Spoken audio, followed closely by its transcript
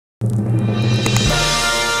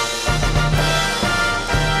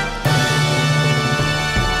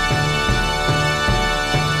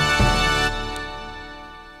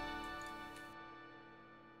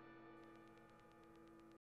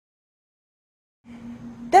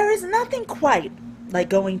There is nothing quite like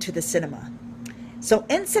going to the cinema. So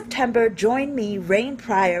in September, join me, Rain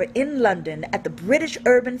Pryor, in London at the British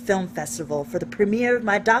Urban Film Festival for the premiere of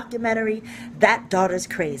my documentary, That Daughter's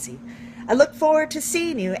Crazy. I look forward to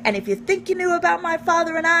seeing you, and if you think you knew about my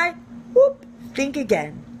father and I, whoop, think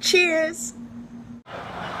again. Cheers!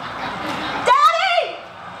 Daddy!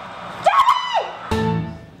 Daddy!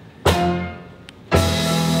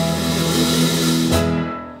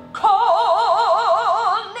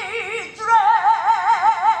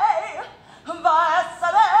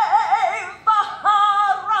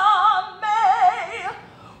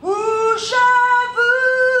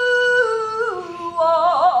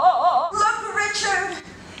 Look, Richard,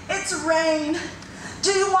 it's Rain.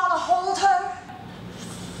 Do you want to hold her?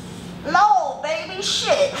 No, baby,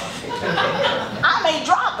 shit. I may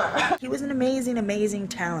drop her. He was an amazing, amazing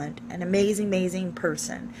talent, an amazing, amazing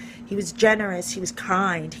person. He was generous, he was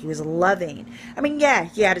kind, he was loving. I mean, yeah,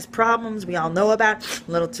 he had his problems, we all know about.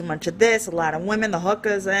 A little too much of this, a lot of women, the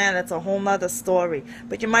hookers, and that's a whole nother story.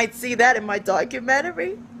 But you might see that in my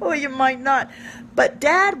documentary, or you might not. But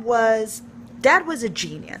Dad was a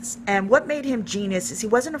genius, and what made him genius is he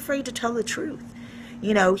wasn't afraid to tell the truth.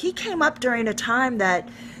 You know, he came up during a time that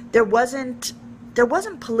there wasn't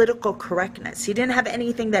political correctness. He didn't have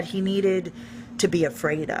anything that he needed to be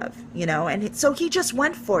afraid of, you know, and so he just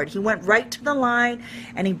went for it. He went right to the line,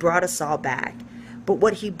 and he brought us all back. But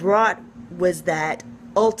what he brought was that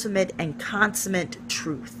ultimate and consummate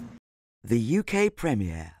truth. The UK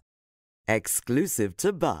premiere, exclusive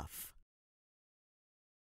to Buff.